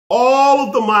All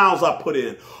of the miles I put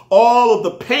in, all of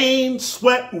the pain,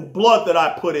 sweat, and blood that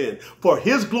I put in for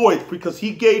his glory, because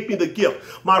he gave me the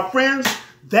gift. My friends,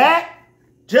 that,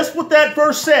 just what that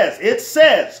verse says, it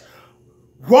says,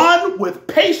 run with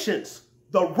patience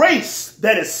the race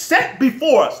that is set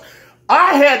before us.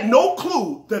 I had no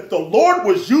clue that the Lord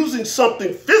was using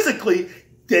something physically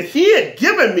that he had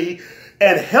given me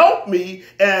and helped me,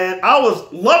 and I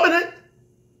was loving it,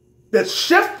 that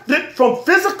shifted from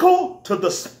physical to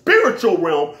the spiritual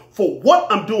realm for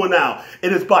what I'm doing now.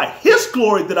 It is by his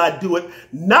glory that I do it,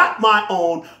 not my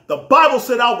own. The Bible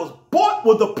said I was bought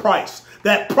with a price.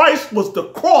 That price was the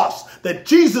cross that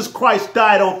Jesus Christ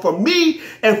died on for me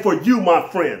and for you, my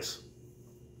friends.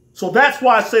 So that's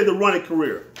why I say the running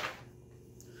career.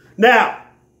 Now,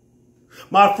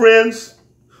 my friends,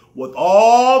 with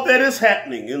all that is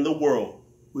happening in the world,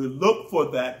 we look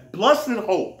for that blessed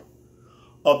hope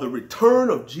of the return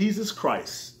of Jesus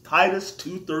Christ. Titus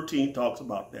 2:13 talks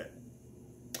about that.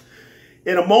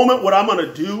 In a moment, what I'm going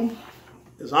to do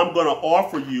is I'm going to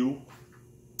offer you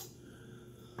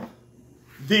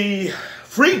the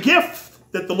free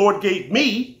gift that the Lord gave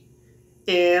me,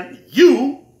 and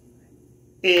you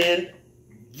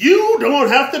don't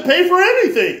have to pay for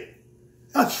anything.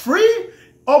 That's free?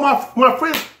 Oh, my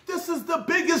friends, this is the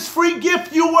biggest free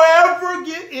gift you will ever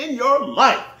get in your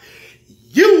life.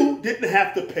 You didn't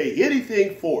have to pay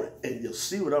anything for it, and you'll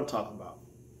see what I'm talking about.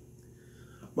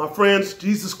 My friends,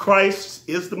 Jesus Christ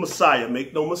is the Messiah,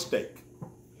 make no mistake.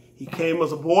 He came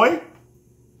as a boy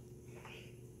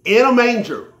in a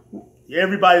manger.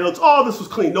 Everybody looks, oh, this was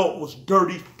clean. No, it was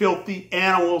dirty, filthy,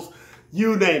 animals,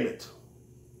 you name it.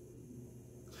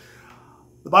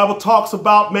 The Bible talks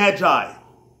about Magi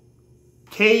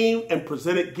came and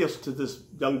presented gifts to this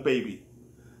young baby.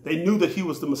 They knew that he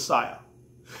was the Messiah.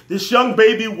 This young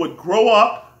baby would grow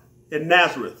up in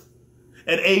Nazareth.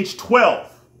 At age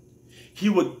 12, he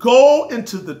would go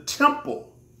into the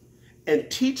temple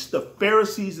and teach the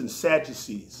Pharisees and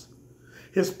Sadducees.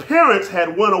 His parents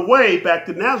had went away back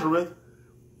to Nazareth,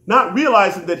 not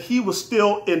realizing that he was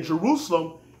still in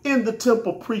Jerusalem in the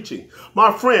temple preaching.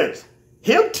 My friends,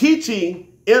 him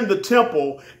teaching in the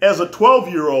temple as a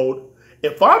 12-year-old,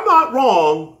 if I'm not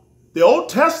wrong, the Old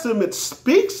Testament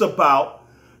speaks about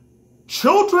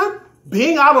children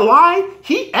being out of line.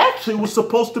 He actually was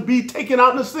supposed to be taken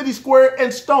out in the city square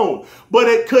and stoned, but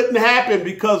it couldn't happen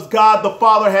because God the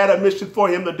Father had a mission for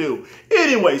him to do.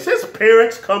 Anyways, his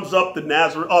parents comes up to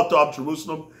Nazareth, up to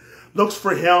Jerusalem, looks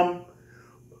for him,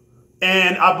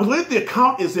 and I believe the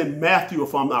account is in Matthew,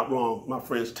 if I'm not wrong, my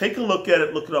friends. Take a look at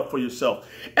it, look it up for yourself.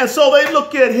 And so they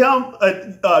look at him,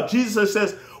 Jesus, and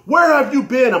says, "Where have you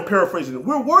been?" I'm paraphrasing it.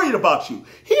 "We're worried about you."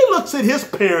 He looks at his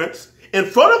parents in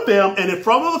front of them and in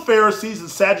front of the Pharisees and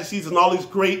Sadducees and all these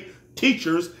great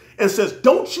teachers and says,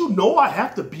 "Don't you know I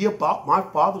have to be about my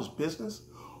Father's business?"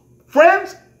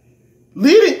 Friends,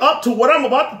 leading up to what I'm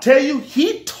about to tell you,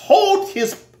 he told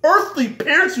his earthly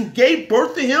parents who gave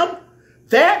birth to him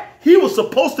that he was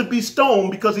supposed to be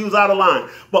stoned because he was out of line.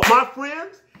 But my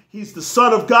friends, he's the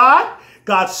Son of God.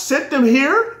 God sent him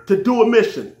here to do a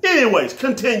mission. Anyways,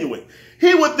 continuing.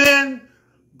 He would then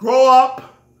grow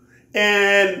up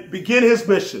and begin his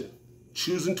mission,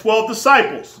 choosing 12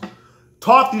 disciples,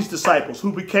 taught these disciples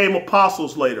who became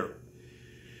apostles later.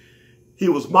 He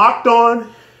was mocked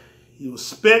on, he was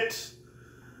spit,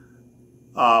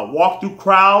 walked through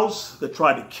crowds that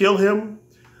tried to kill him.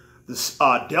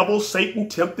 The devil, Satan,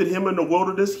 tempted him in the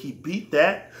wilderness. He beat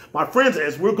that. My friends,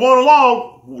 as we're going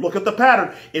along, look at the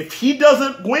pattern. If he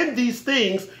doesn't win these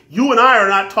things, you and I are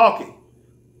not talking.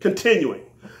 Continuing.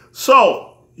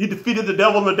 So, he defeated the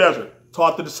devil in the desert,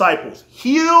 taught the disciples,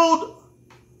 healed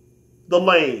the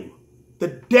lame, the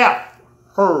deaf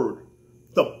heard,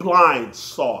 the blind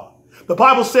saw. The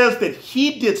Bible says that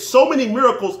he did so many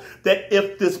miracles that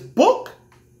if this book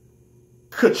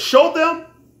could show them,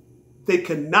 they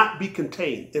cannot be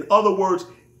contained. In other words,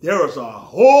 there is a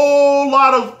whole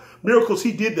lot of miracles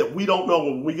he did that we don't know.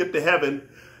 When we get to heaven,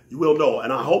 you will know.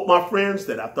 And I hope, my friends,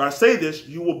 that after I say this,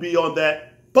 you will be on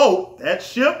that boat, that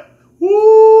ship,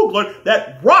 woo,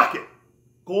 that rocket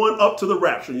going up to the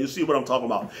rapture. You see what I'm talking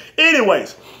about.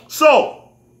 Anyways, so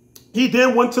he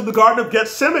then went to the Garden of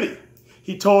Gethsemane.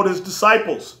 He told his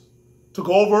disciples to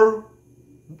go over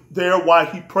there while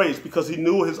he prays because he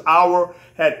knew his hour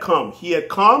had come. He had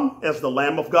come as the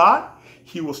Lamb of God.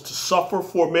 He was to suffer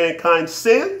for mankind's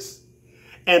sins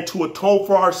and to atone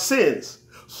for our sins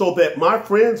so that, my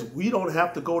friends, we don't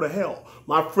have to go to hell.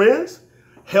 My friends,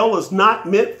 hell is not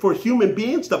meant for human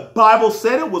beings. The Bible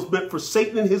said it was meant for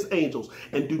Satan and his angels.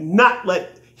 And do not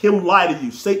let him lie to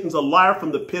you. Satan's a liar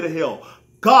from the pit of hell.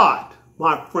 God,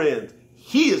 my friends,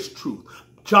 he is truth.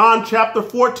 John chapter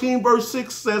 14, verse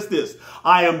 6 says this: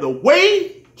 I am the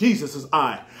way, Jesus is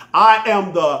I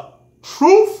am the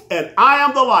truth, and I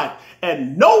am the life,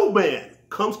 and no man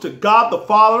comes to God the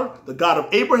Father, the God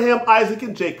of Abraham, Isaac,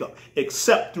 and Jacob,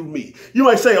 except through me. You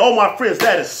might say, oh, my friends,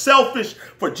 that is selfish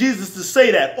for Jesus to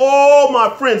say that. Oh,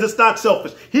 my friends, it's not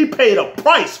selfish. He paid a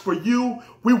price for you.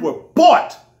 We were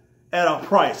bought at a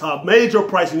price, a major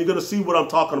price, and you're going to see what I'm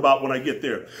talking about when I get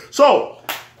there. So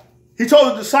he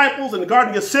told the disciples in the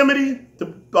Garden of Gethsemane to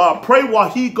pray while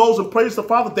he goes and prays the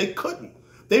Father. They couldn't.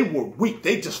 They were weak.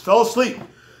 They just fell asleep.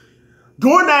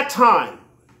 During that time,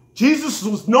 Jesus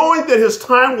was knowing that his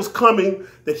time was coming,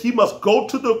 that he must go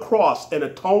to the cross and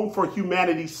atone for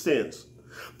humanity's sins.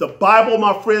 The Bible,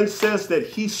 my friend, says that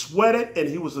he sweated and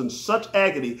he was in such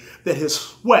agony that his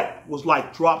sweat was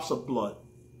like drops of blood.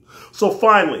 So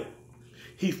finally,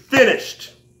 he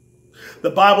finished. The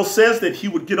Bible says that he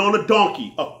would get on a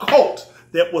donkey, a colt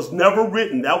that was never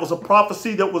written. That was a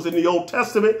prophecy that was in the Old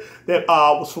Testament that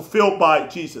was fulfilled by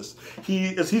Jesus.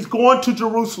 As he's going to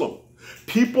Jerusalem,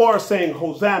 people are saying,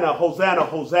 Hosanna, Hosanna,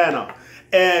 Hosanna.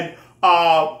 And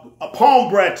palm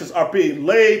branches are being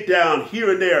laid down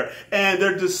here and there. And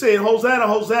they're just saying, Hosanna,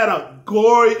 Hosanna,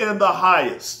 glory in the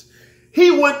highest.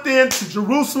 He went then to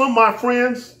Jerusalem, my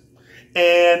friends.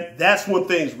 And that's when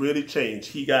things really changed.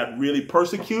 He got really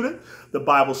persecuted. The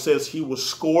Bible says he was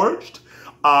scourged.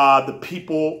 The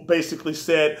people basically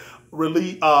said,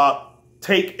 really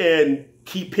take and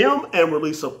keep him and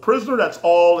release a prisoner. That's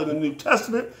all in the New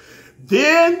Testament.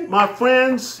 Then, my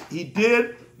friends, he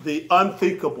did the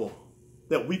unthinkable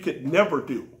that we could never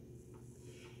do.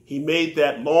 He made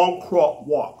that long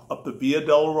walk up the Via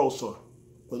Dolorosa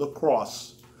for the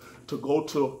cross to go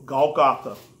to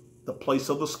Golgotha, the place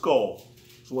of the skull.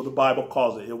 That's what the Bible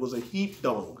calls it. It was a heap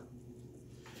dung.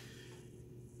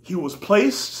 He was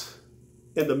placed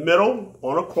in the middle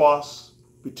on a cross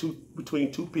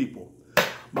between two people.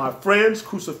 My friends,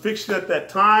 crucifixion at that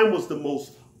time was the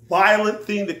most violent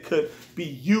thing that could be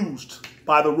used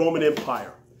by the Roman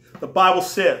Empire. The Bible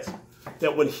says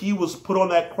that when he was put on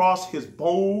that cross, his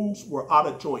bones were out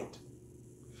of joint.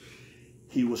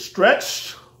 He was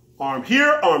stretched, arm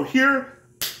here,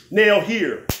 nail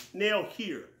here, nail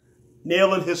here,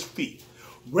 nail in his feet.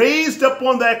 Raised up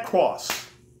on that cross.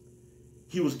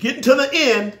 He was getting to the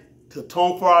end to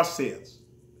atone for our sins.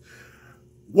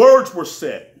 Words were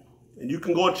said, and you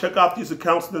can go and check out these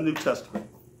accounts in the New Testament.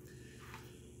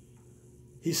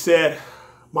 He said,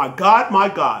 my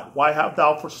God, why have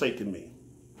thou forsaken me?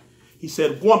 He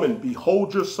said, woman,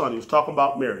 behold your son. He was talking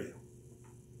about Mary.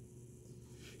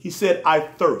 He said, I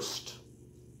thirst.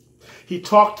 He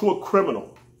talked to a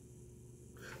criminal.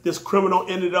 This criminal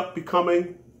ended up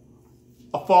becoming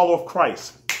a follower of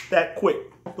Christ that quick.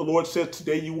 The Lord said,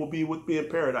 today you will be with me in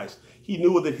paradise. He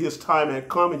knew that his time had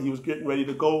come and he was getting ready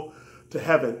to go to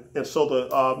heaven. And so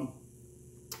the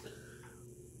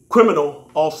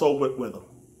criminal also went with him.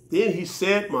 Then he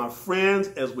said, my friends,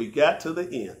 as we got to the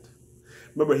end,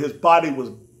 remember his body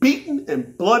was beaten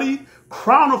and bloody.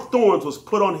 Crown of thorns was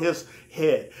put on his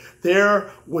head. There,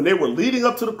 when they were leading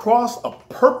up to the cross, a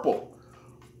purple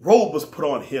robe was put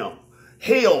on him.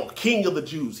 Hail, King of the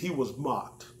Jews. He was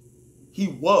mocked. He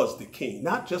was the king,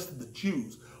 not just of the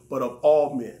Jews, but of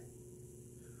all men.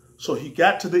 So he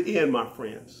got to the end, my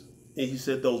friends, and he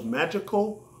said those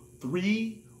magical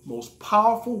three most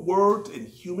powerful words in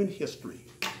human history.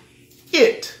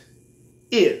 It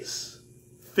is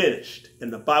finished.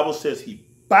 And the Bible says he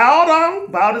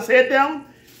bowed his head down,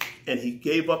 and he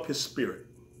gave up his spirit.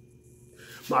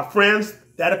 My friends,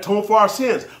 that atoned for our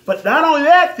sins. But not only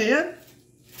that then,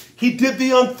 he did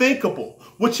the unthinkable,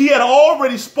 which he had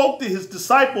already spoke to his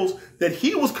disciples that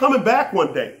he was coming back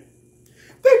one day.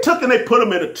 They took and they put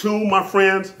him in a tomb, my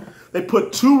friends. They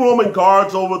put 2 Roman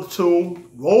guards over the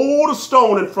tomb, rolled a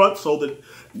stone in front so that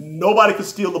nobody could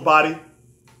steal the body.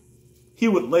 He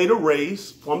would later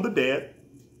raise from the dead.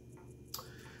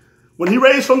 When he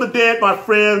raised from the dead, my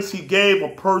friends, he gave a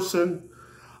person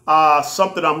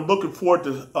something I'm looking forward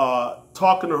to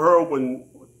talking to her when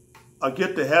I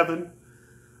get to heaven.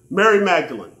 Mary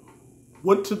Magdalene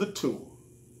went to the tomb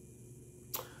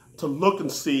to look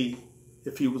and see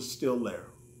if he was still there.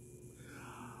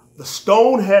 The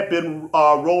stone had been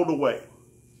rolled away.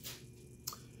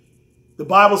 The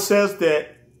Bible says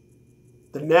that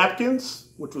the napkins,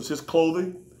 which was his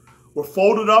clothing, were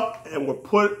folded up and were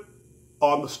put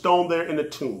on the stone there in the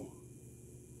tomb.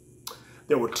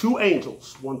 There were 2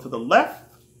 angels, one to the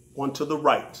left, one to the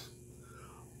right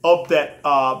of that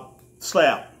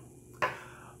slab.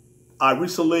 I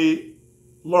recently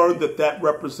learned that that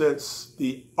represents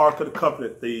the Ark of the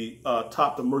Covenant, the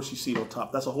mercy seat on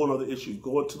top. That's a whole other issue.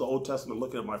 Go into the Old Testament and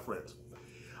look at it, my friends.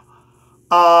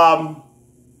 And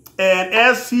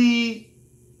as he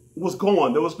was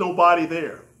gone, there was nobody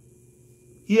there.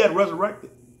 He had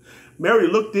resurrected. Mary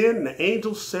looked in, and the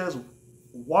angel says,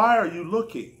 "Why are you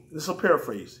looking?" This is a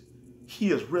paraphrase.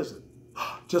 He is risen.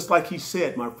 Just like he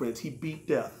said, my friends, he beat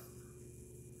death.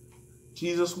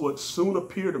 Jesus would soon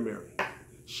appear to Mary.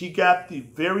 She got the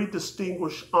very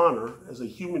distinguished honor as a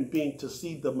human being to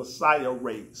see the Messiah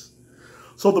raised.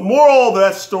 So the moral of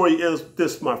that story is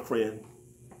this, my friend.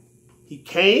 He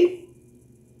came,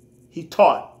 he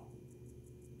taught,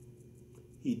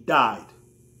 he died,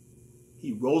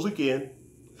 he rose again,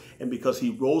 and because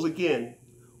he rose again,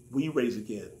 we raise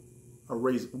again,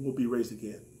 will be raised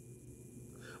again.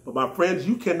 But my friends,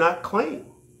 you cannot claim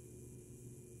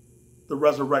the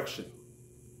resurrection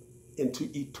into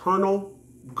eternal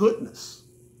goodness.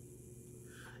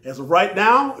 As of right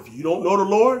now, if you don't know the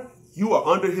Lord, you are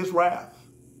under his wrath.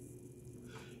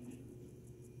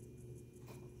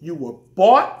 You were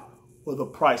bought with a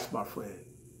price, my friend.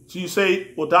 So you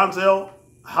say, well, Donzel,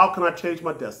 how can I change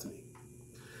my destiny?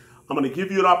 I'm going to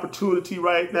give you an opportunity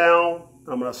right now.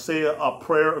 I'm going to say a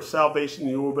prayer of salvation.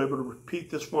 You will be able to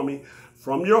repeat this for me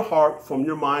from your heart, from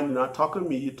your mind. You're not talking to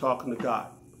me, you're talking to God.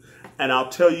 And I'll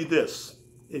tell you this.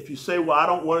 If you say, well, I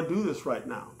don't want to do this right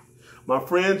now, my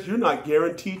friends, you're not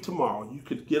guaranteed tomorrow. You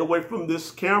could get away from this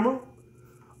camera,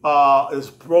 this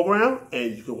program,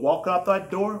 and you can walk out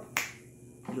that door.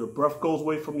 Your breath goes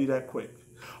away from you that quick.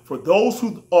 For those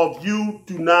of you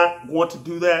do not want to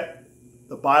do that,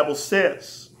 the Bible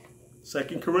says,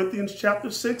 2 Corinthians chapter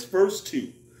 6, verse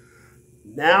 2,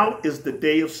 now is the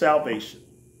day of salvation.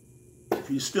 If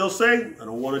you still say, I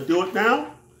don't want to do it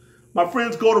now, my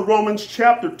friends, go to Romans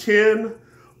chapter 10,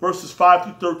 verses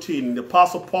 5 through 13. The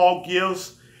Apostle Paul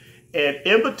gives an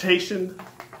invitation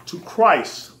to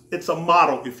Christ. It's a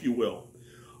model, if you will,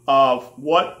 of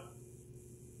what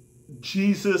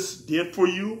Jesus did for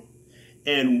you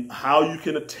and how you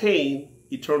can attain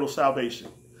eternal salvation.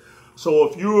 So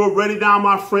if you are ready now,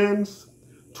 my friends,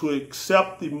 to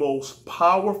accept the most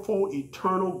powerful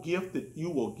eternal gift that you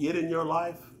will get in your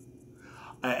life,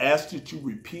 I ask that you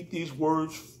repeat these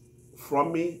words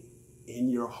from me in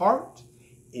your heart,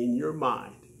 in your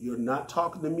mind. You're not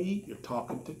talking to me, you're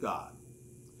talking to God.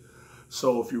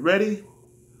 So if you're ready,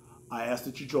 I ask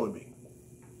that you join me.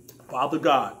 Father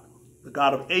God, the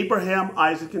God of Abraham,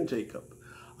 Isaac, and Jacob,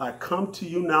 I come to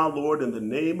you now, Lord, in the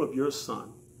name of your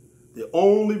Son, the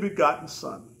only begotten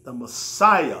Son, the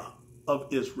Messiah of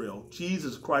Israel,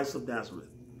 Jesus Christ of Nazareth.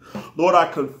 Lord,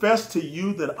 I confess to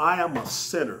you that I am a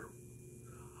sinner.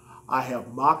 I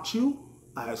have mocked you.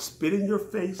 I have spit in your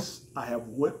face. I have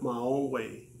went my own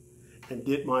way and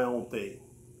did my own thing.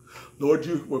 Lord,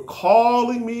 you were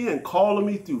calling me and calling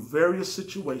me through various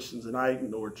situations, and I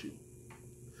ignored you.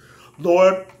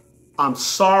 Lord, I'm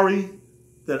sorry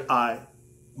that I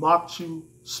mocked you,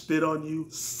 spit on you,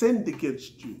 sinned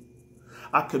against you.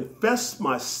 I confess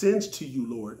my sins to you,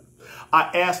 Lord. I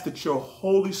ask that your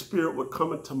Holy Spirit would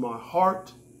come into my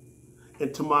heart,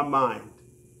 into my mind,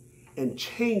 and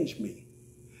change me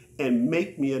and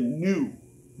make me a new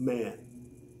man.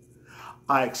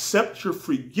 I accept your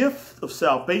free gift of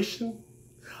salvation.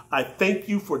 I thank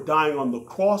you for dying on the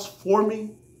cross for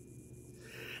me.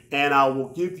 And I will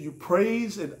give you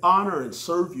praise and honor and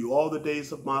serve you all the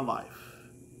days of my life.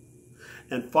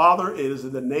 And Father, it is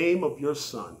in the name of your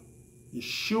Son,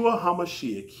 Yeshua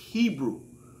HaMashiach, Hebrew,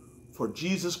 for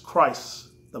Jesus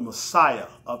Christ, the Messiah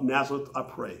of Nazareth, I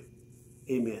pray.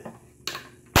 Amen.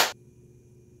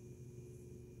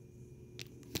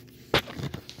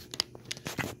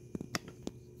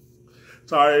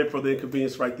 Sorry for the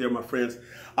inconvenience right there, my friends.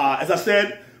 As I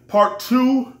said, part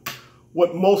 2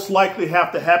 would most likely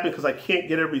have to happen because I can't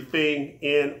get everything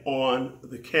in on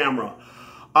the camera.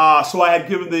 So I had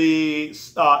given the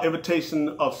invitation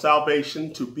of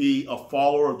salvation to be a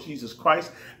follower of Jesus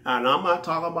Christ. And I'm not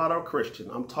talking about a Christian.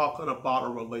 I'm talking about a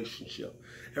relationship.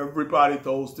 Everybody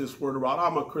throws this word around.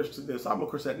 I'm a Christian this, I'm a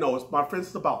Christian that. No, it's, my friends,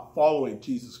 it's about following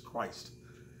Jesus Christ.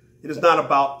 It is not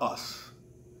about us.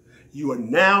 You are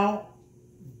now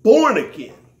born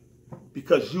again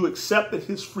because you accepted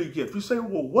his free gift. You say,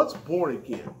 well, what's born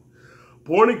again?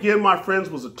 Born again, my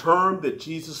friends, was a term that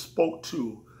Jesus spoke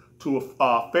to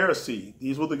a Pharisee.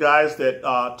 These were the guys that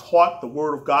taught the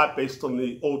word of God based on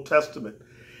the Old Testament.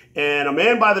 And a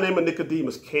man by the name of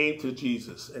Nicodemus came to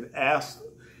Jesus and asked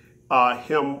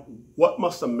him, what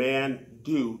must a man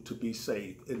do to be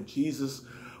saved? And Jesus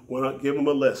went on, give him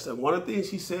a list. And one of the things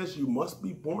he says, you must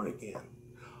be born again.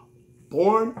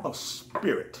 Born of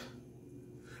spirit.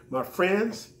 My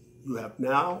friends, you have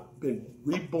now been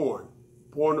reborn,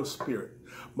 born of spirit.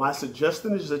 My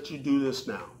suggestion is that you do this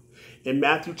now. In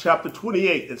Matthew chapter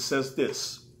 28, it says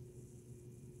this.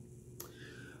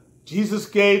 Jesus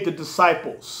gave the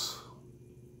disciples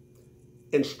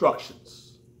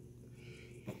instructions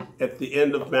at the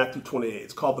end of Matthew 28.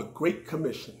 It's called the Great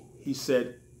Commission. He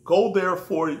said, "Go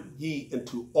therefore ye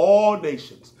into all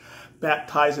nations,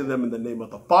 baptizing them in the name of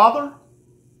the Father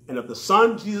and of the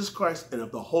Son, Jesus Christ, and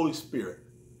of the Holy Spirit,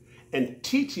 and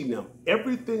teaching them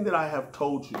everything that I have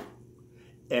told you,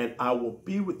 and I will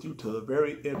be with you to the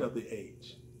very end of the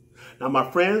age." Now, my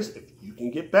friends, if you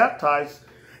can get baptized,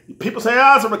 people say,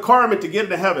 it's a requirement to get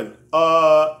into heaven.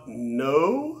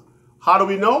 No. How do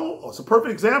we know? It's a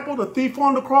perfect example. The thief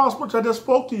on the cross, which I just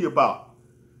spoke to you about.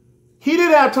 He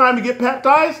didn't have time to get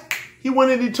baptized. He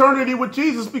went in eternity with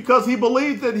Jesus because he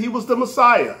believed that he was the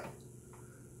Messiah.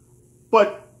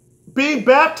 But being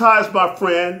baptized, my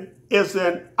friend, is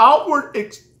an outward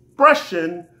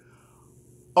expression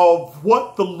of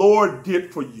what the Lord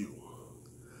did for you.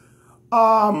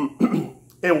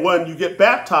 And when you get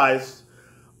baptized,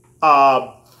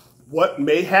 what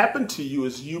may happen to you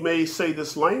is you may say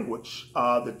this language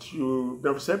that you've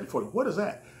never said before. What is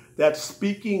that? That's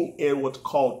speaking in what's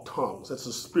called tongues. That's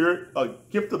a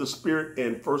gift of the Spirit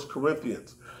in 1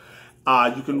 Corinthians.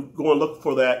 You can go and look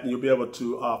for that and you'll be able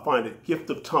to find it, gift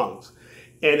of tongues.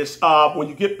 And it's when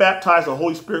you get baptized, the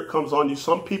Holy Spirit comes on you.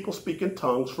 Some people speak in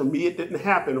tongues. For me, it didn't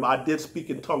happen. I did speak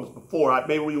in tongues before.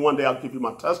 Maybe one day I'll give you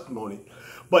my testimony.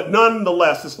 But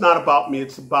nonetheless, it's not about me.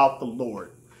 It's about the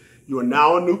Lord. You are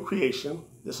now a new creation.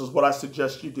 This is what I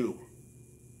suggest you do.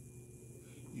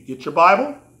 You get your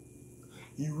Bible.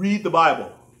 You read the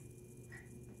Bible.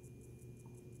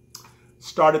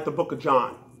 Start at the book of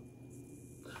John.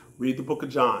 Read the book of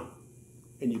John.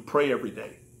 And you pray every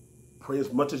day. Pray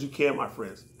as much as you can, my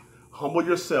friends. Humble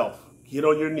yourself. Get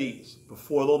on your knees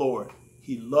before the Lord.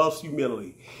 He loves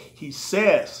humility. He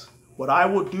says, what I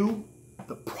will do,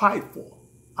 the prideful,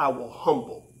 I will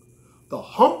humble. The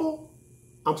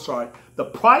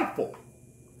prideful,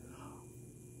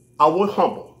 I will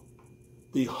humble.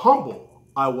 The humble,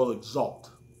 I will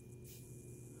exalt.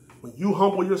 When you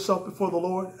humble yourself before the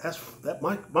Lord,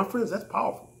 my friends, that's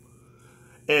powerful.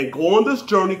 And go on this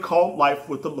journey called life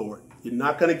with the Lord. You're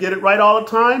not going to get it right all the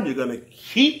time. You're going to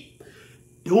keep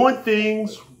doing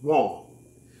things wrong.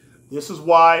 This is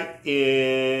why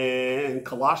in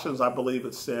Colossians, I believe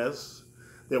it says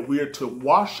that we are to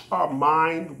wash our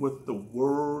mind with the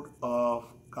Word of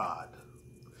God.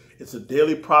 It's a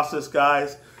daily process,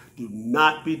 guys. Do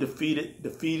not be defeated.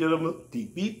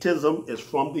 Defeatism is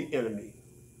from the enemy.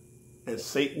 And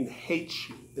Satan hates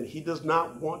you. And he does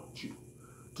not want you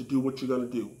to do what you're going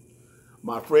to do.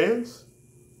 My friends,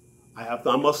 I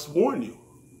must warn you.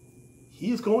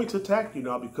 He is going to attack you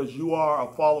now because you are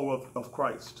a follower of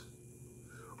Christ.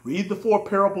 Read the 4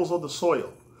 parables of the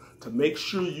soil to make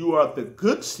sure you are the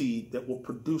good seed that will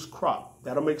produce crop.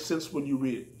 That'll make sense when you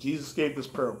read it. Jesus gave this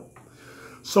parable.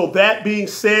 So that being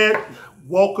said,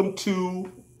 welcome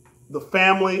to the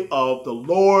family of the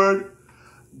Lord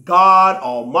God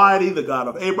Almighty, the God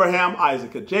of Abraham,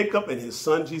 Isaac, and Jacob, and his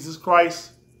son, Jesus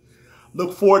Christ.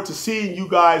 Look forward to seeing you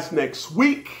guys next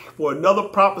week for another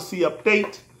prophecy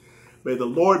update. May the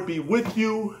Lord be with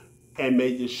you, and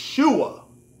may Yeshua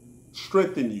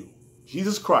strengthen you.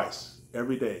 Jesus Christ,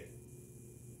 every day.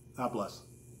 God bless.